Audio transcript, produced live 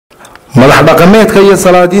madax dhaqameedka iyo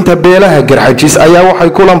salaadiinta beelaha garxajis ayaa waxay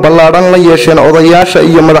kulan balaaran la yeesheen odayaasha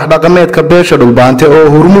iyo madax dhaqameedka beesha dhulbahante oo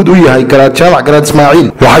hormuud u yahay garaad jaamac garaad Ismaaciil.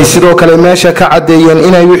 Waxay sidoo kale meesha ka cadeeyeen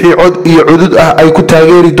inay wixii cod iyo cudud ah ay ku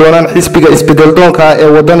taageeri doonaan xisbiga isbedel doonka ee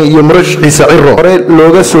wadani iyo murashaxiisa Cirro. Hore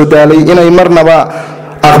looga soo daalay inay marnaba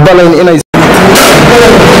aqbaleen inay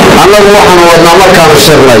annagu waxaan wadnaa markaan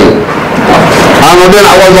shirnay aanu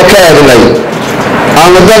dhinac walba ka eegnay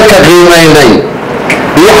aanu dalka qiimaynay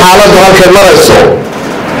iyo xaaladdu halkay marayso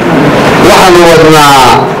waxaanu wadnaa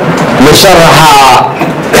musharaxa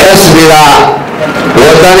xisbiga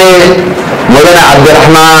wadani mudane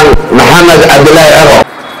cabdiraxmaan maxamed cabdilaahi Cirro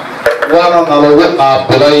waana nalagu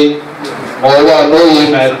qaabilay oo waa noo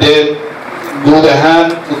yimaadeen guud ahaan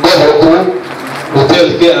gobolku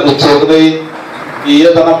hoteelkii aanu joognay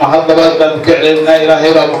iyadana mahadnabad baan ka celinaa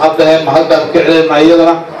ilaahay baa mahad baan ka celinaa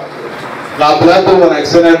iyadana qaabilaada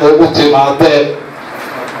wanaagsan ee noogu timaadeen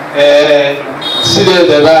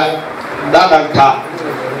sideedaba dhaqanka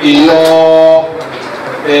iyo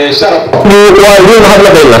sharafka waa idin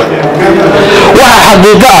hadlayna waxa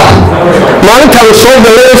xaqiiqo ah maalintaan soo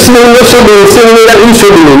galay sidii loo soo dhaweysay inuu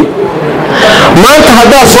soo dhaweeyay maanta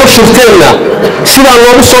haddaad soo shirteenna sidaa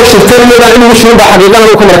loogu soo shirteen inaan inuu shirba xaqiiqana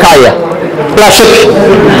ku markacaya لا شك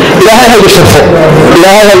إلهي هذا الشرف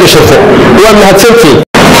إلهي هذا الشرف وأنا هتسلتي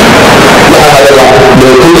هذا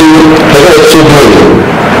بكل هذا الشيء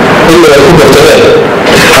إلا يكون بتمام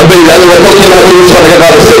حبي أنا وقلت ما في شيء غير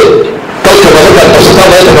هذا قلت ما بدك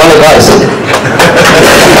تصطاد هذا ما هذا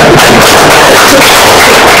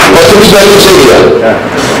وتمشي على شيء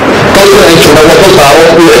قلت أنا شو ما قلت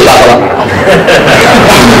أعرف ويطلع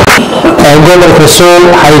قول الرسول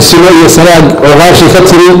حيثما يسرق وغاشي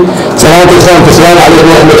فتري سلام السلام عليكم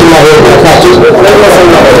ورحمة الله وبركاته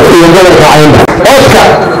يقول الرعاين أوكا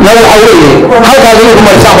ما الحولي هل هذا لكم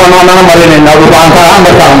مرساق وانا مرين إنه ببعان فرعان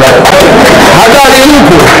بركان هذا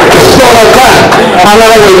لكم الصورة كان أنا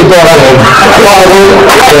أول الدور عليهم وأقول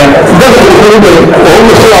دفع القلوب وهم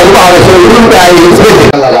الصورة بعض الشيء بعي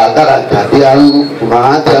يسبت لا دقن كاتيان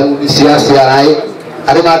ومعانتان سياسي عاي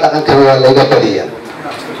أرما دقن كانوا لغا بديا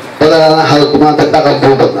بدلنا هل كمان دقن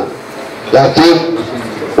بوبنا لكن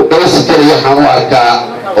وقلت كده يحنو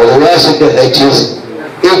أركا odayaasha garxajis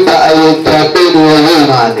inta ay taabeen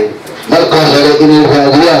weeymaaneen marka hore inay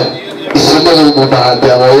raadiyaan ismadu dhulbahante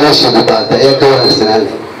ama odayaasha dhulbahante ee ka wanaagsanaan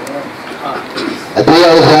haddii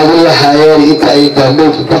ay raadin lahaayeen inta ay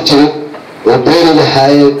taabeen ku jirin oo beeri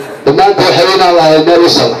lahaayeen dhammaantood waxay inaan lahayn meel u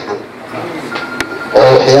salaxan oo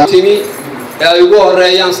waxyaatimi ay ugu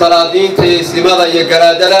horeeyaan salaadiinta iyo simada iyo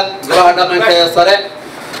garaadada golaha dhaqanka ee sare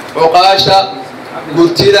cuqaasha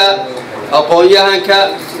gurtida aqoon-yahanka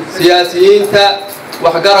siyaasiyiinta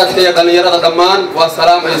waxgaradka iyo dhalinyarada dhammaan waa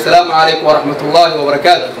salaamu calaykum waraxmatullaahi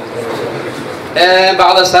wabarakaatu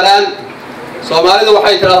bacda salaan soomaalidu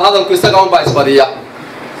waxay tidhahdaa hadalku isaga unbaa isbadiya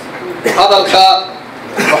hadalka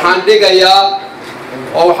waxaan dhigayaa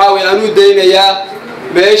oo waxaa weeye aan u daynayaa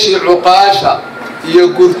meeshii cuqaasha iyo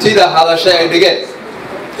gurtida hadashay ay dhigeen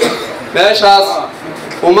meeshaas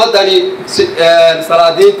ummaddani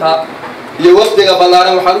salaadiinta iyo waqtiga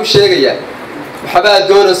balaaran waxaan u sheegayaa waxbaa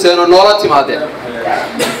doonayseen oo noola timaadeen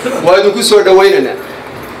waa idinku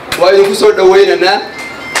soo dhawaynaynaa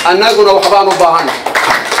annaguna waxbaan u baahanna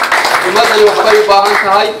ummaddani waxbay u baahan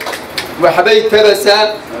tahay waxbay tabaysaa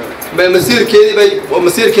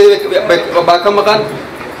masiirkeedii baa ka maqan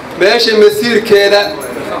meesha masiirkeeda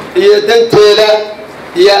iyo danteeda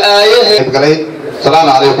iyo aayaheed السلام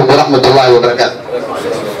عليكم ورحمة الله وبركاته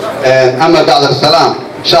أما بعد السلام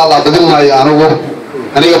إن شاء الله بدل ما يعنوه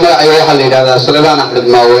أنا يوم ما أيوه اللي هذا سليمان أحمد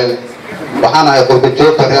ماوين وحنا يقول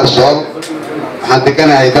بتشوف غير صور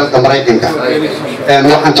حنتكنا هيكل كمريكين كان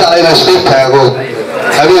وحن شاء الله نشوف هذا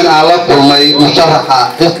حبينا على طول ما مشرحة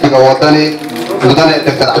حسب وطني مدني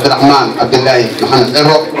الدكتور عبد الرحمن عبد الله محمد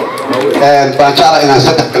عرو فإن شاء الله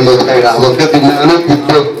نستحق المذكرة وقد أنا كنت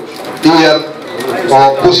إير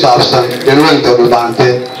وكوسابسن جنوين dhulbahante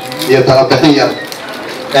iyo talabixin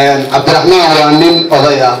عبد الرحمن waa nin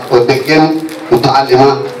odaya oo degan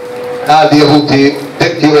mutacalima aad iyo runtii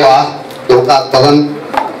degti u ah dulqaad badan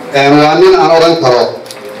waa nin aan oran karo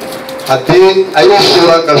haddii ay u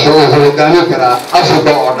suura gasho wuxuu hogaamin karaa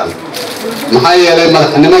Afrika oo dhan maxaa yeelay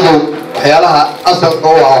madaxnimadu waxyaalaha asalka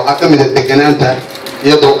u ah waxaa ka mid ah deganaanta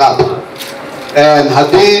iyo dulqaadka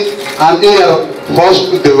haddii aan iyar hoos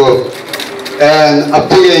ku dego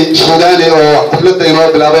abtigay suudaani oo xafladda inoo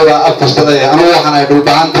bilaabay baa afkastaday anigu waxaan ahay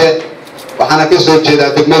dhulbahante waxaana ka soo jeedaa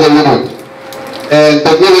degmada Lubuud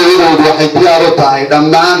degmada Lubuud waxay diyaar u tahay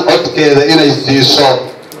dhammaan codkeeda inay siiso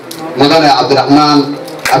mudane cabdiraxmaan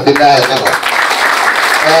cabdilaahi Cirro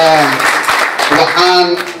waxaan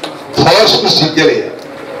hoos ku sii gelaya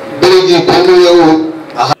berigii kulmiga uu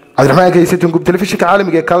عبد الرحمن كيسيتون قبل تلفزيون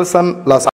عالمي كالسن